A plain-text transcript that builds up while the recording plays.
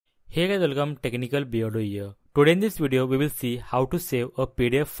Hey guys, welcome Technical Beardo here. Today in this video we will see how to save a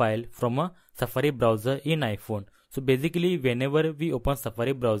PDF file from a Safari browser in iPhone. So basically whenever we open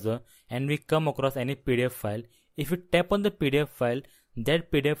Safari browser and we come across any PDF file, if you tap on the PDF file,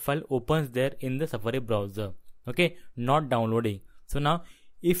 that PDF file opens there in the Safari browser. Okay, not downloading. So now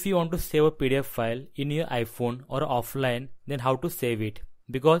if you want to save a PDF file in your iPhone or offline, then how to save it?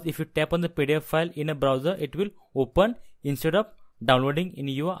 Because if you tap on the PDF file in a browser, it will open instead of downloading in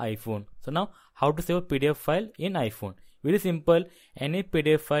your iPhone. So now how to save a PDF file in iPhone? Very simple. Any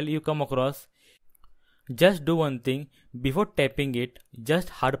PDF file you come across, just do one thing. Before tapping it, just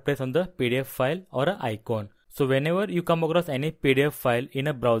hard press on the PDF file or an icon. So whenever you come across any PDF file in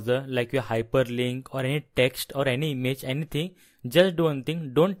a browser, like your hyperlink or any text or any image, anything, just do one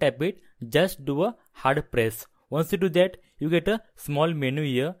thing. Don't tap it, just do a hard press. Once you do that, you get a small menu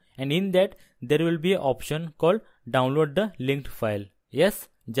here, and in that there will be an option called download the linked file. Yes,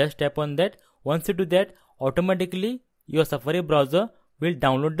 just tap on that. Once you do that, automatically your Safari browser will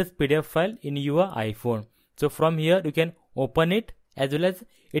download this PDF file in your iPhone. So from here you can open it, as well as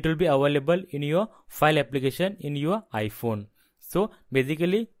it will be available in your file application in your iPhone. So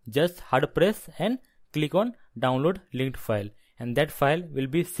basically just hard press and click on download linked file, and that file will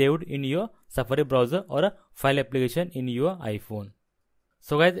be saved in your Safari browser or a file application in your iPhone.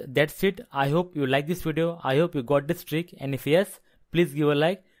 So guys, that's it. I hope you like this video. I hope you got this trick, and if yes, please give a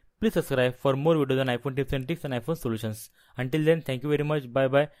like. Please subscribe for more videos on iPhone tips and tricks and iPhone solutions. Until then, thank you very much. Bye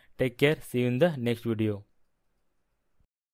bye. Take care. See you in the next video.